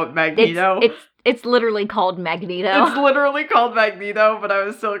story about Magneto. It's literally called Magneto. It's literally called Magneto, but I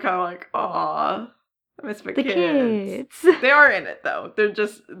was still kind of like, aw, I miss my kids. They are in it though.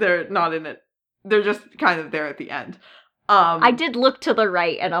 They're not in it. They're just kind of there at the end. I did look to the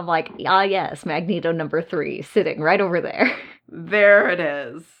right and I'm like, ah yes, Magneto number 3, sitting right over there. There it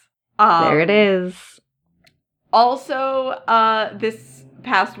is. There it is. Also, this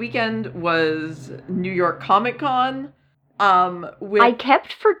past weekend was New York Comic Con. I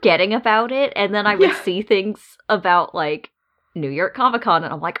kept forgetting about it, and then I would see things about, like, New York Comic Con,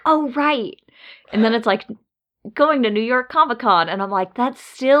 and I'm like, oh, right. And then it's like, going to New York Comic Con, and I'm like, that's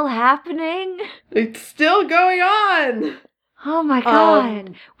still happening? It's still going on! Oh my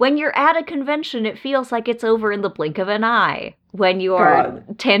god. When you're at a convention, it feels like it's over in the blink of an eye. When you are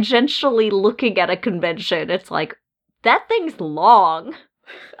tangentially looking at a convention, it's like, that thing's long.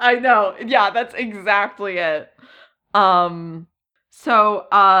 I know. Yeah, that's exactly it. So,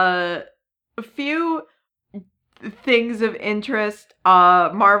 a few things of interest.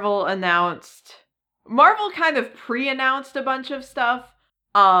 Marvel kind of pre-announced a bunch of stuff.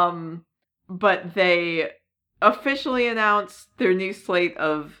 But they officially announced their new slate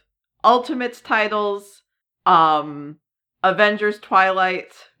of Ultimates titles. Avengers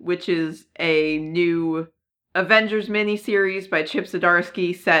Twilight, which is a new Avengers miniseries by Chip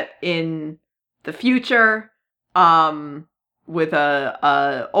Zdarsky set in the future, with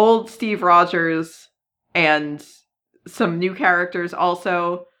a old Steve Rogers and some new characters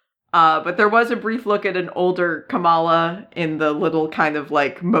also. But there was a brief look at an older Kamala in the little kind of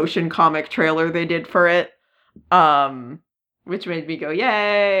like motion comic trailer they did for it, which made me go,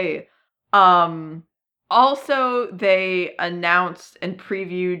 yay! Also, they announced and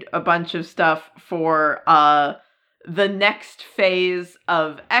previewed a bunch of stuff for the next phase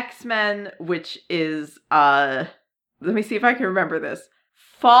of X-Men, which is, let me see if I can remember this.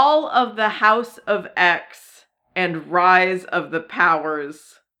 Fall of the House of X and Rise of the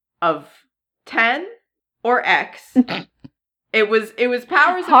Powers of 10 or X. It was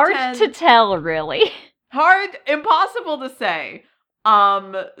Powers of 10. Hard to tell, really. Impossible to say.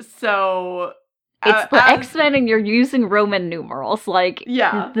 So... It's the X-Men and you're using Roman numerals, like...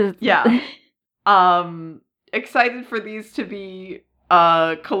 Yeah, excited for these to be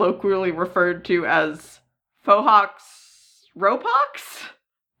colloquially referred to as Fohox Ropox?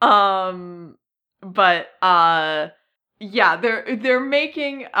 But yeah, they're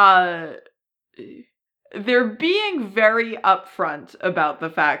making they're being very upfront about the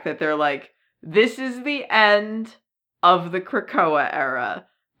fact that they're like, this is the end of the Krakoa era.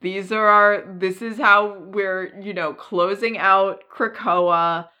 This is how we're, closing out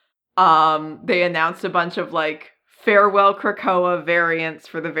Krakoa. They announced a bunch of like farewell Krakoa variants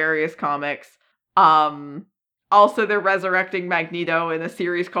for the various comics. Also they're resurrecting Magneto in a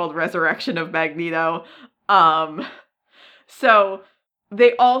series called Resurrection of Magneto. So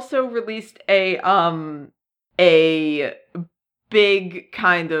they also released a big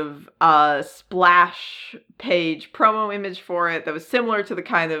kind of splash page promo image for it that was similar to the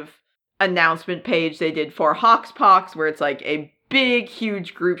kind of announcement page they did for Hoxpox, where it's like a big,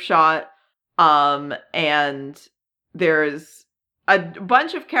 huge group shot. And there's a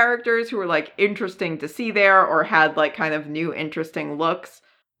bunch of characters who were like interesting to see there or had like kind of new interesting looks.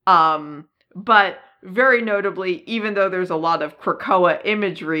 But very notably, even though there's a lot of Krakoa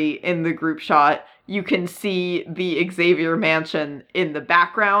imagery in the group shot, you can see the Xavier mansion in the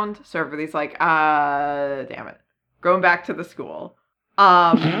background. So everybody's like, damn it. Going back to the school.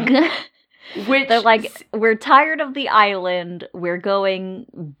 Which they're like, we're tired of the island. We're going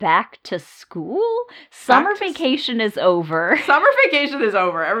back to school. Summer vacation is over. Summer vacation is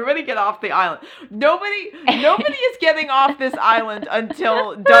over. Everybody get off the island. Nobody is getting off this island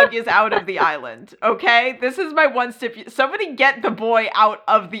until Doug is out of the island. Okay, this is my one stipulation. Somebody get the boy out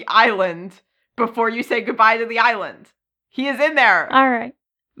of the island before you say goodbye to the island. He is in there. All right,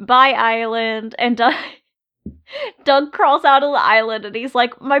 bye island, and Doug crawls out of the island and he's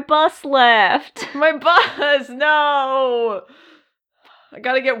like, my bus left. My bus, no. I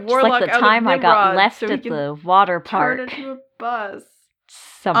gotta get Warlock like the out time of I got left so at the water park. Turn into a bus.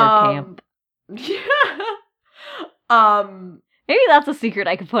 Summer camp. Yeah. Maybe that's a secret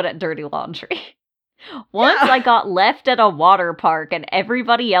I could put at Dirty Laundry. Once I got left at a water park and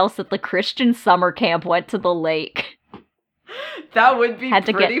everybody else at the Christian summer camp went to the lake. That would be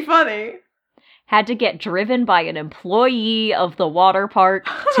pretty funny. Had to get driven by an employee of the water park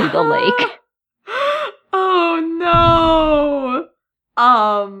to the lake. Oh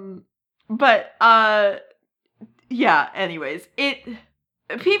no. But yeah, anyways,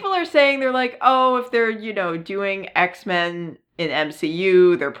 people are saying they're like, oh, if they're, doing X-Men in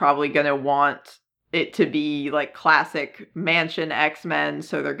MCU, they're probably going to want it to be like classic mansion X-Men,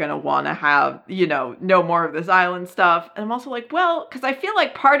 so they're going to want to have, no more of this island stuff. And I'm also like, well, because I feel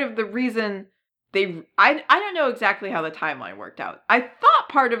like part of the reason I don't know exactly how the timeline worked out. I thought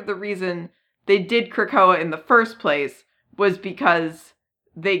part of the reason they did Krakoa in the first place was because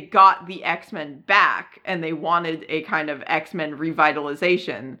they got the X-Men back and they wanted a kind of X-Men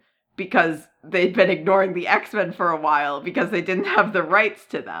revitalization because they'd been ignoring the X-Men for a while because they didn't have the rights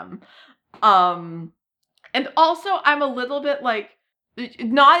to them. And also I'm a little bit like,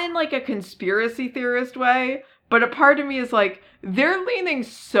 not in like a conspiracy theorist way, but a part of me is like, they're leaning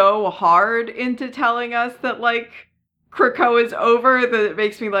so hard into telling us that, like, Krakoa is over that it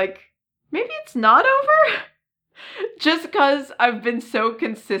makes me like, maybe it's not over? Just because I've been so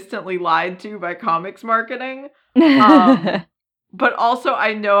consistently lied to by comics marketing. But also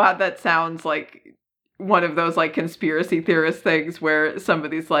I know how that sounds like one of those, like, conspiracy theorist things where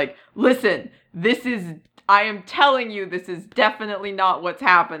somebody's like, listen, I am telling you, this is definitely not what's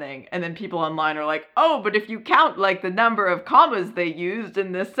happening. And then people online are like, oh, but if you count like the number of commas they used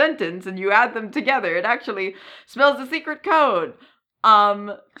in this sentence and you add them together, it actually spells a secret code.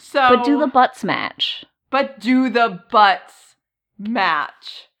 But do the butts match.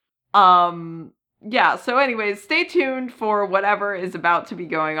 Yeah, so anyways, stay tuned for whatever is about to be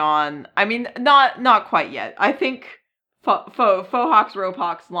going on. I mean, not quite yet. I think Fohox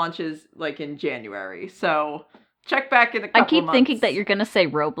Ropox launches like in January, so check back in a couple months. I keep thinking that you're gonna say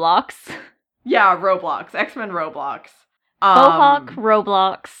Roblox. Yeah, Roblox. X-Men Roblox. Fohox,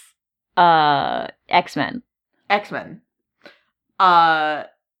 Roblox, X-Men. X-Men.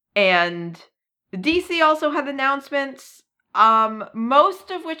 And DC also had announcements,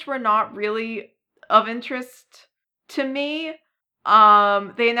 most of which were not really of interest to me.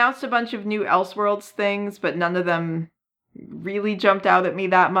 They announced a bunch of new Elseworlds things, but none of them really jumped out at me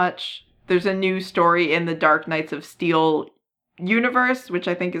that much. There's a new story in the Dark Knights of Steel universe, which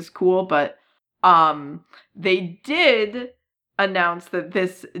I think is cool, but they did announce that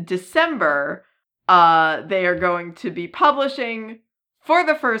this December they are going to be publishing for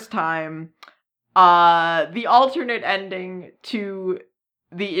the first time the alternate ending to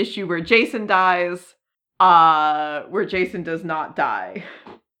the issue where Jason dies, where Jason does not die.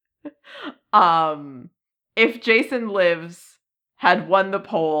 If Jason Lives had won the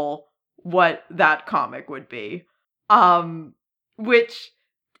poll, what that comic would be. Which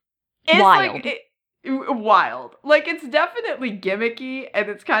is wild. Wild. Like, it's definitely gimmicky, and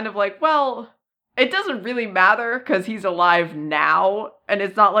it's kind of like, well, it doesn't really matter because he's alive now, and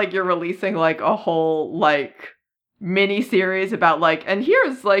it's not like you're releasing like a whole like mini series about like, and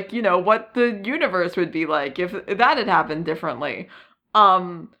here's like, what the universe would be like if that had happened differently.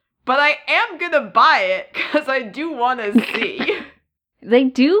 But I am gonna buy it because I do want to see. They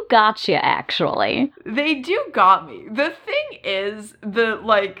do gotcha, actually. They do got me. The thing is, the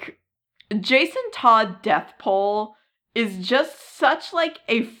like Jason Todd death poll is just such, like,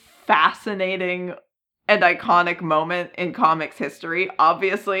 a fascinating and iconic moment in comics history,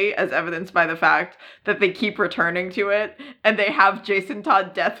 obviously, as evidenced by the fact that they keep returning to it, and they have Jason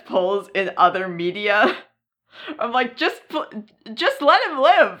Todd death pulls in other media. I'm like, just let him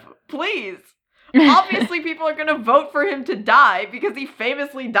live, please. Obviously, people are gonna vote for him to die because he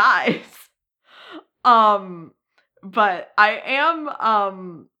famously dies. But I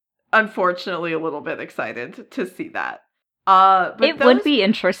am, unfortunately, a little bit excited to see that. But it would be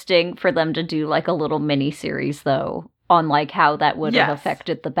interesting for them to do, like, a little mini-series, though, on, like, how that would have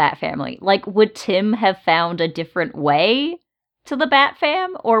affected the Bat family. Like, would Tim have found a different way to the Bat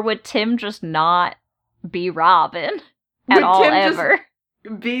fam, or would Tim just not be Robin at all ever?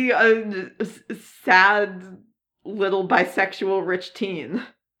 Just be a sad little bisexual rich teen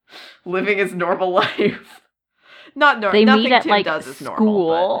living his normal life. They nothing meet at, Tim like, does is school.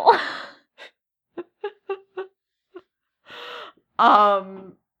 Normal, but...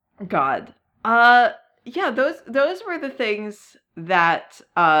 God. Yeah, those were the things that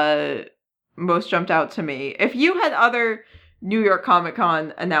most jumped out to me. If you had other New York Comic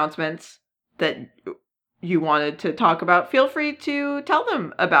Con announcements that you wanted to talk about, feel free to tell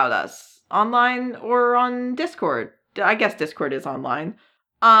them about us online or on Discord. I guess Discord is online.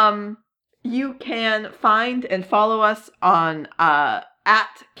 You can find and follow us on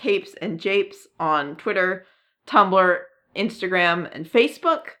at Capes and Japes on Twitter, Tumblr, Instagram, and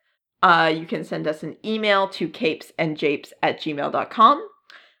Facebook. You can send us an email to capesandjapes@gmail.com.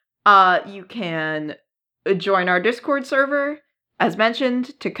 You can join our Discord server, as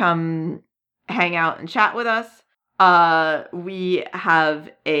mentioned, to come hang out and chat with us. We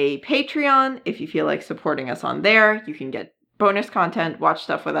have a Patreon. If you feel like supporting us on there, you can get bonus content, watch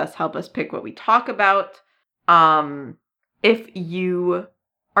stuff with us, help us pick what we talk about. If you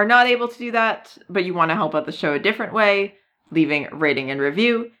are not able to do that, but you want to help out the show a different way, leaving a rating and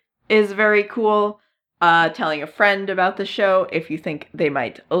review is very cool. Telling a friend about the show if you think they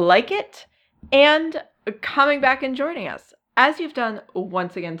might like it, and coming back and joining us, as you've done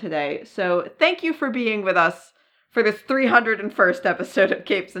once again today. So thank you for being with us for this 301st episode of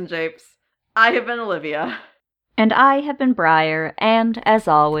Capes and Japes. I have been Olivia. And I have been Briar, and as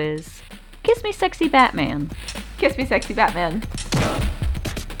always, kiss me sexy Batman. Kiss me sexy Batman.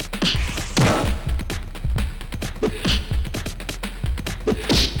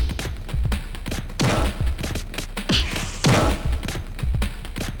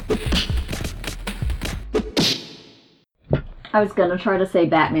 I was gonna try to say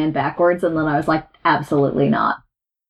Batman backwards, and then I was like, absolutely not.